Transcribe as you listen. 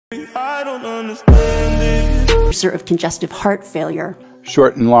I don't understand it. Of congestive heart failure.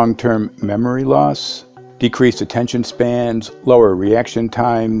 Short and long-term memory loss, decreased attention spans, lower reaction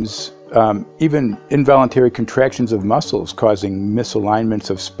times, even involuntary contractions of muscles causing misalignments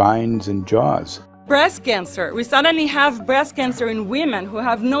of spines and jaws. Breast cancer. We suddenly have breast cancer in women who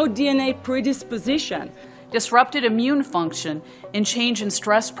have no DNA predisposition. Disrupted immune function and change in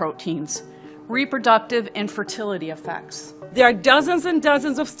stress proteins, reproductive and fertility effects. There are dozens and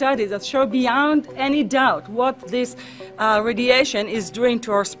dozens of studies that show beyond any doubt what this radiation is doing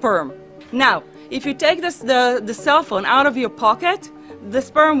to our sperm. Now, if you take the cell phone out of your pocket, the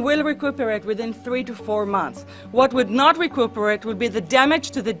sperm will recuperate within 3 to 4 months. What would not recuperate would be the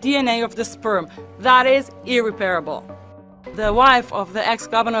damage to the DNA of the sperm. That is irreparable. The wife of the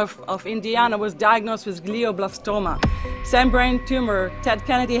ex-governor of Indiana was diagnosed with glioblastoma. Same brain tumor Ted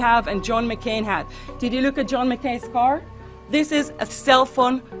Kennedy had and John McCain had. Did you look at John McCain's scar? This is a cell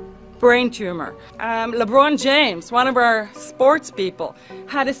phone brain tumor. LeBron James, one of our sports people,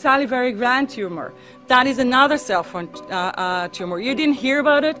 had a salivary gland tumor. That is another cell phone tumor. You didn't hear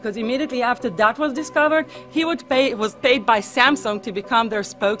about it because immediately after that was discovered, he was paid by Samsung to become their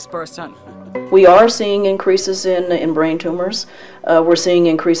spokesperson. We are seeing increases in brain tumors. We're seeing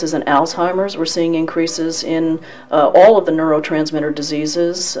increases in Alzheimer's. We're seeing increases in all of the neurotransmitter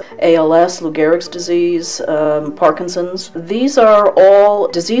diseases, ALS, Lou Gehrig's disease, Parkinson's. These are all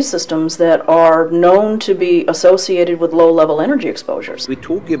disease systems that are known to be associated with low-level energy exposures. We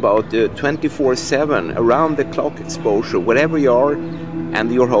talk about 24/7, around-the-clock exposure, wherever you are and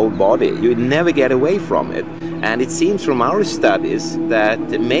your whole body. You never get away from it. And it seems from our studies that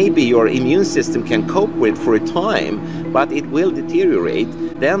maybe your immune system can cope with for a time, but it will deteriorate.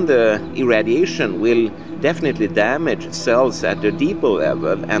 Then the irradiation will definitely damage cells at a deeper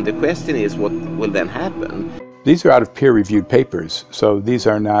level, and the question is what will then happen. These are out of peer-reviewed papers, so these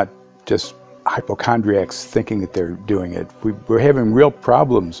are not just hypochondriacs thinking that they're doing it. We're having real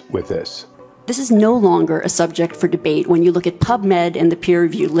problems with this. This is no longer a subject for debate when you look at PubMed and the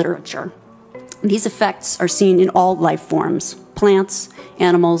peer-reviewed literature. These effects are seen in all life forms: plants,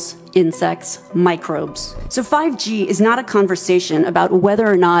 animals, insects, microbes. So 5G is not a conversation about whether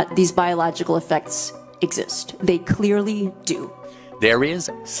or not these biological effects exist. They clearly do. There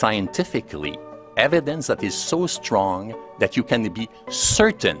is scientifically evidence that is so strong that you can be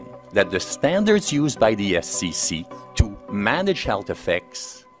certain that the standards used by the FCC to manage health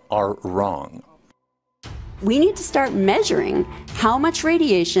effects are wrong. We need to start measuring how much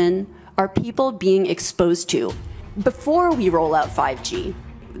radiation are people being exposed to before we roll out 5G.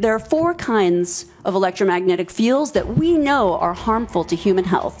 There are 4 kinds of electromagnetic fields that we know are harmful to human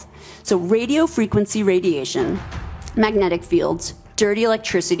health. So radio frequency radiation, magnetic fields, dirty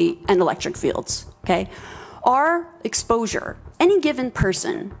electricity, and electric fields, okay? Our exposure, any given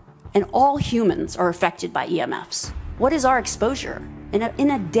person, and all humans are affected by EMFs. What is our exposure in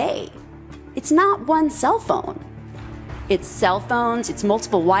a day? It's not one cell phone. It's cell phones, it's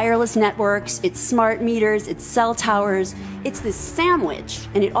multiple wireless networks, it's smart meters, it's cell towers. It's this sandwich,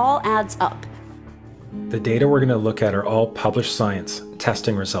 and it all adds up. The data we're going to look at are all published science,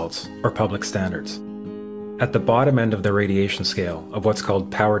 testing results, or public standards. At the bottom end of the radiation scale of what's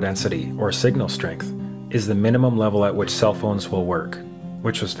called power density, or signal strength, is the minimum level at which cell phones will work,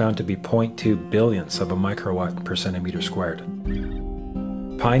 which was found to be 0.2 billionths of a microwatt per centimeter squared.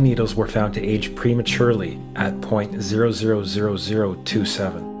 Pine needles were found to age prematurely at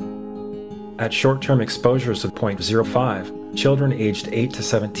 0.000027. At short-term exposures of 0.05, children aged 8 to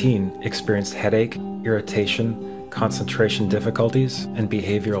 17 experienced headache, irritation, concentration difficulties, and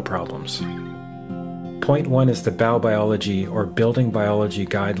behavioral problems. 0.1 is the biobiology or building biology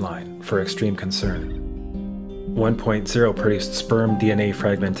guideline for extreme concern. 1.0 produced sperm DNA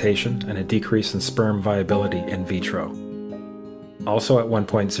fragmentation and a decrease in sperm viability in vitro. Also at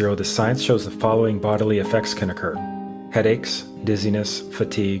 1.0, the science shows the following bodily effects can occur: headaches, dizziness,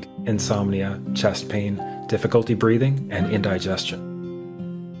 fatigue, insomnia, chest pain, difficulty breathing, and indigestion.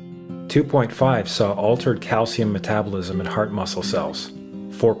 2.5 saw altered calcium metabolism in heart muscle cells.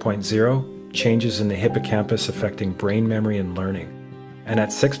 4.0, changes in the hippocampus affecting brain memory and learning. And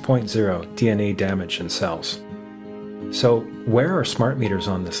at 6.0, DNA damage in cells. So where are smart meters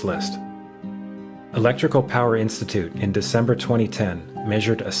on this list? Electrical Power Institute in December 2010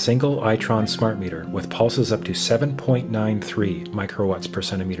 measured a single Itron smart meter with pulses up to 7.93 microwatts per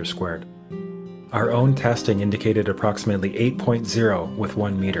centimeter squared. Our own testing indicated approximately 8.0 with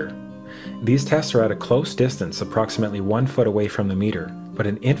 1 meter. These tests are at a close distance, approximately 1 foot away from the meter, but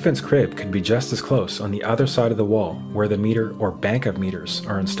an infant's crib could be just as close on the other side of the wall where the meter or bank of meters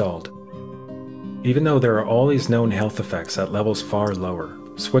are installed. Even though there are all these known health effects at levels far lower,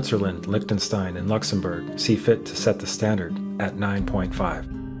 Switzerland, Liechtenstein, and Luxembourg see fit to set the standard at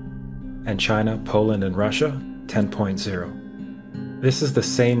 9.5. And China, Poland, and Russia, 10.0. This is the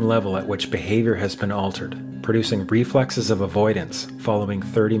same level at which behavior has been altered, producing reflexes of avoidance following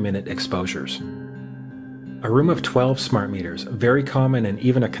 30-minute exposures. A room of 12 smart meters, very common and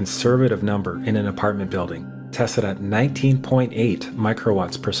even a conservative number in an apartment building, tested at 19.8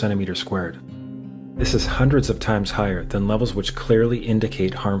 microwatts per centimeter squared. This is hundreds of times higher than levels which clearly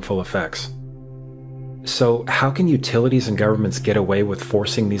indicate harmful effects. So how can utilities and governments get away with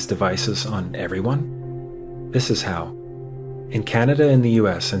forcing these devices on everyone? This is how. In Canada and the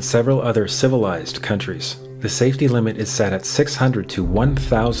US and several other civilized countries, the safety limit is set at 600 to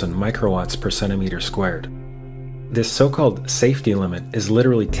 1,000 microwatts per centimeter squared. This so-called safety limit is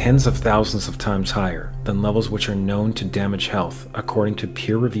literally tens of thousands of times higher than levels which are known to damage health according to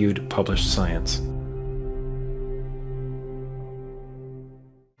peer-reviewed published science.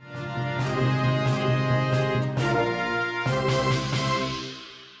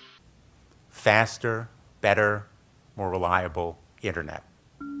 Faster, better, more reliable internet.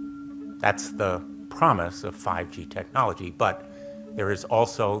 That's the promise of 5G technology, but there is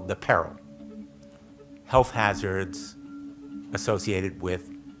also the peril. Health hazards associated with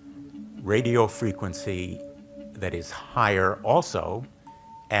radio frequency that is higher also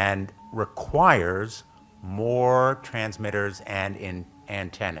and requires more transmitters and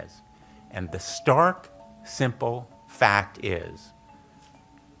antennas. And the stark, simple fact is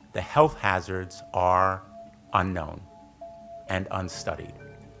the health hazards are unknown and unstudied.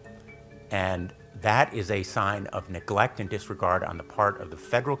 And that is a sign of neglect and disregard on the part of the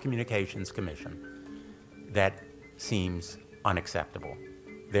Federal Communications Commission that seems unacceptable.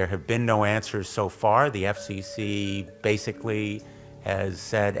 There have been no answers so far. The FCC basically has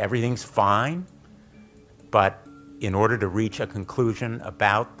said everything's fine, but in order to reach a conclusion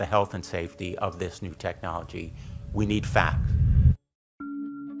about the health and safety of this new technology, we need facts.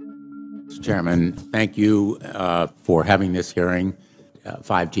 Mr. Chairman, thank you for having this hearing.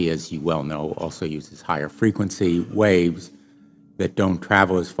 5G, as you well know, also uses higher frequency waves that don't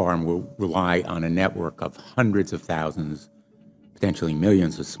travel as far and will rely on a network of hundreds of thousands, potentially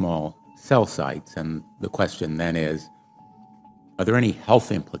millions of small cell sites. And the question then is, are there any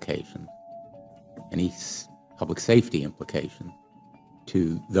health implications, any public safety implications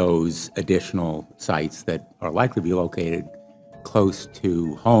to those additional sites that are likely to be located close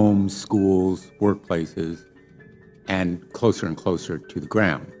to homes, schools, workplaces, and closer to the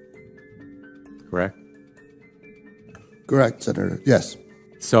ground? Correct? Correct, Senator. Yes.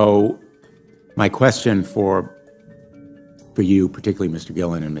 So my question for you, particularly Mr.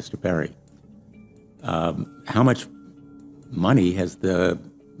 Gillen and Mr. Perry, how much money has the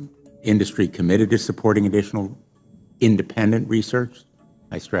industry committed to supporting additional independent research?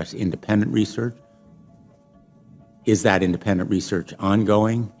 I stress independent research. Is that independent research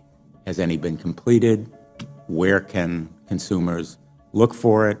ongoing? Has any been completed? Where can consumers look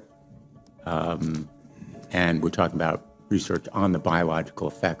for it? And we're talking about research on the biological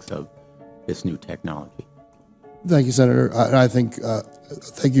effects of this new technology. Thank you, Senator. I think,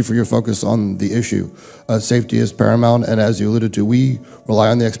 thank you for your focus on the issue. Safety is paramount, and as you alluded to, we rely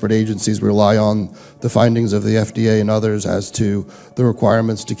on the expert agencies, we rely on the findings of the FDA and others as to the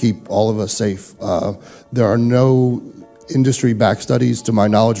requirements to keep all of us safe. There are no industry-backed studies, to my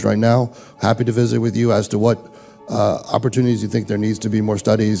knowledge right now. Happy to visit with you as to what opportunities you think there needs to be more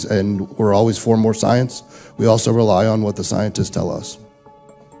studies, and we're always for more science. We also rely on what the scientists tell us.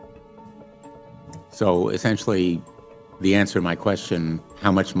 So essentially, the answer to my question,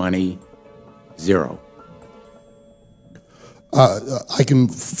 how much money? Zero. I can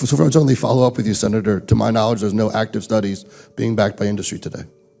certainly follow up with you, Senator. To my knowledge, there's no active studies being backed by industry today.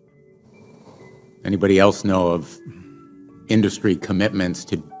 Anybody else know of industry commitments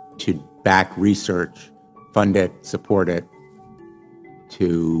to back research, fund it, support it,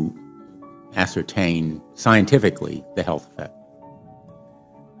 to ascertain scientifically the health effect?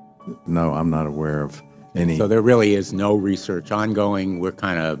 No, I'm not aware of any. So there really is no research ongoing. We're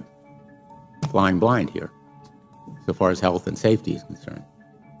kind of flying blind here, so far as health and safety is concerned.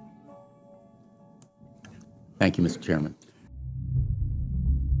 Thank you, Mr. Chairman.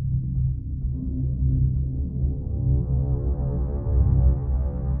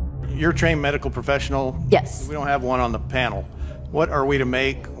 You're a trained medical professional. Yes. We don't have one on the panel. What are we to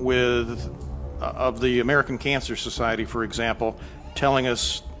make of the American Cancer Society, for example, telling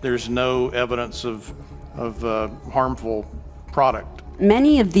us there's no evidence of harmful product?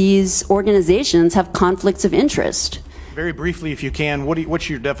 Many of these organizations have conflicts of interest. Very briefly, if you can, what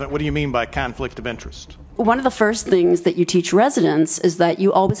do you mean by conflict of interest? One of the first things that you teach residents is that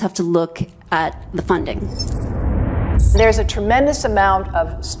you always have to look at the funding. There's a tremendous amount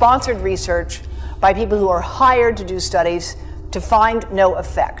of sponsored research by people who are hired to do studies to find no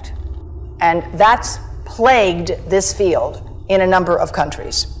effect. And that's plagued this field in a number of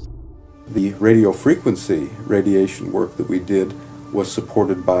countries. The radio frequency radiation work that we did was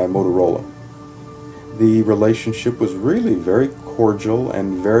supported by Motorola. The relationship was really very cordial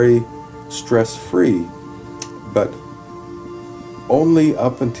and very stress-free, but only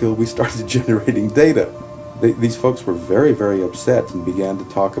up until we started generating data. These folks were very, very upset and began to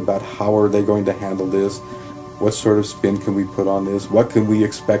talk about how are they going to handle this, what sort of spin can we put on this, what can we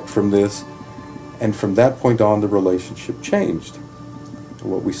expect from this, and from that point on the relationship changed.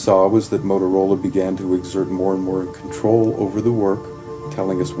 What we saw was that Motorola began to exert more and more control over the work,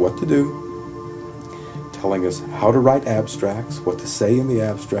 telling us what to do, telling us how to write abstracts, what to say in the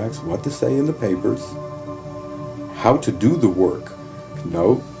abstracts, what to say in the papers, how to do the work.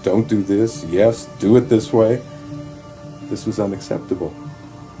 No, don't do this. Yes, do it this way. This was unacceptable.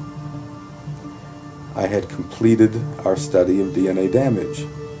 I had completed our study of DNA damage,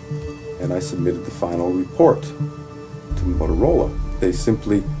 and I submitted the final report to Motorola. They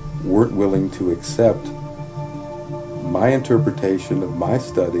simply weren't willing to accept my interpretation of my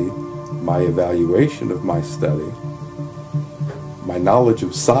study, my evaluation of my study, my knowledge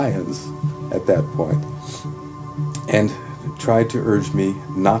of science at that point, and tried to urge me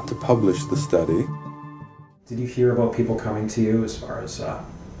not to publish the study. Did you hear about people coming to you as far as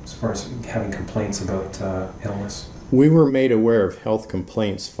having complaints about illness? We were made aware of health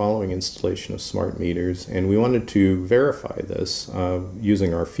complaints following installation of smart meters, and we wanted to verify this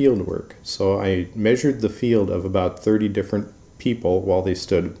using our field work. So I measured the field of about 30 different people while they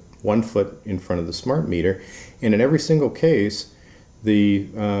stood 1 foot in front of the smart meter, and in every single case the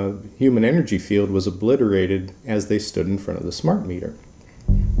human energy field was obliterated as they stood in front of the smart meter.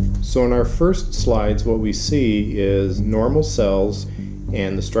 So in our first slides, what we see is normal cells,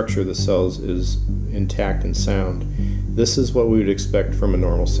 and the structure of the cells is intact and sound. This is what we would expect from a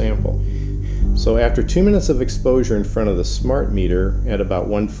normal sample. So after 2 minutes of exposure in front of the smart meter at about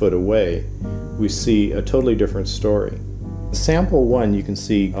 1 foot away, we see a totally different story. Sample 1, you can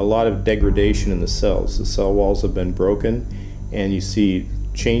see a lot of degradation in the cells. The cell walls have been broken, and you see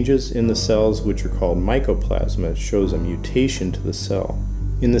changes in the cells which are called mycoplasma. It shows a mutation to the cell.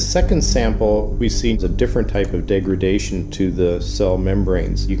 In the second sample, we see a different type of degradation to the cell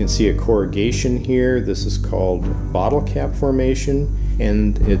membranes. You can see a corrugation here. This is called bottle cap formation,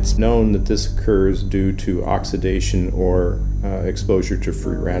 and it's known that this occurs due to oxidation or exposure to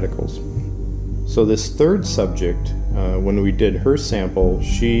free radicals. So this third subject, when we did her sample,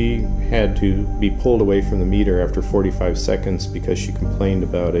 she had to be pulled away from the meter after 45 seconds because she complained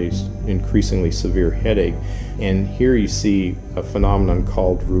about an increasingly severe headache. And here you see a phenomenon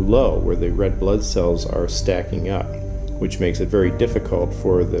called rouleau, where the red blood cells are stacking up, which makes it very difficult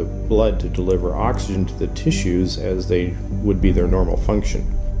for the blood to deliver oxygen to the tissues as they would be their normal function.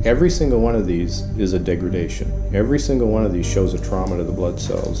 Every single one of these is a degradation. Every single one of these shows a trauma to the blood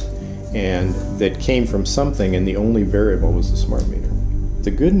cells, and that came from something, and the only variable was the smart meter. The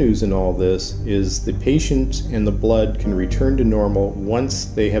good news in all this is the patient and the blood can return to normal once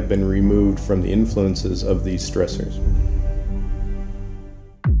they have been removed from the influences of these stressors.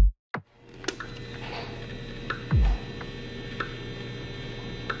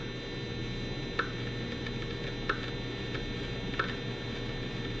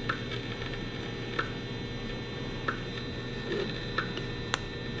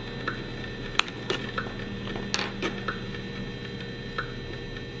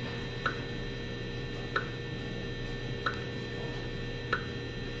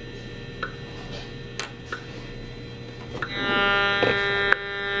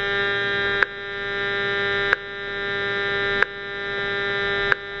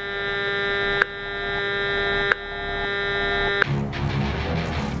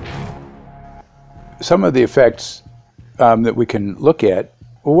 Some of the effects that we can look at,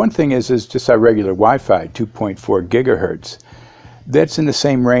 well, one thing is just our regular Wi-Fi, 2.4 gigahertz. That's in the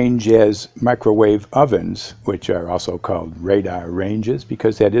same range as microwave ovens, which are also called radar ranges,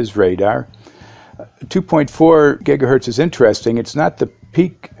 because that is radar. 2.4 gigahertz is interesting. It's not the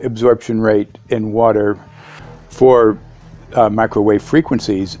peak absorption rate in water for microwave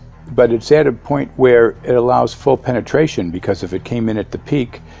frequencies, but it's at a point where it allows full penetration, because if it came in at the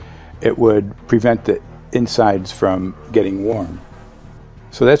peak, it would prevent the insides from getting warm.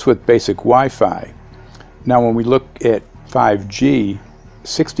 So that's with basic Wi-Fi. Now when we look at 5G,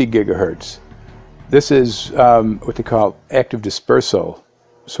 60 gigahertz, this is what they call active dispersal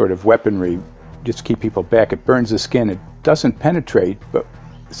sort of weaponry just keep people back. It burns the skin. It doesn't penetrate, but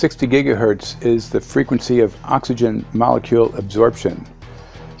 60 gigahertz is the frequency of oxygen molecule absorption.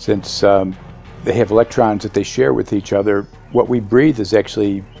 Since they have electrons that they share with each other, what we breathe is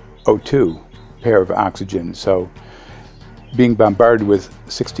actually O2, pair of oxygen. So being bombarded with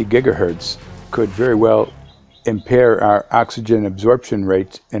 60 gigahertz could very well impair our oxygen absorption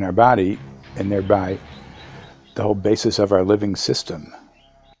rate in our body, and thereby the whole basis of our living system.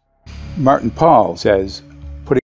 Martin Pall says,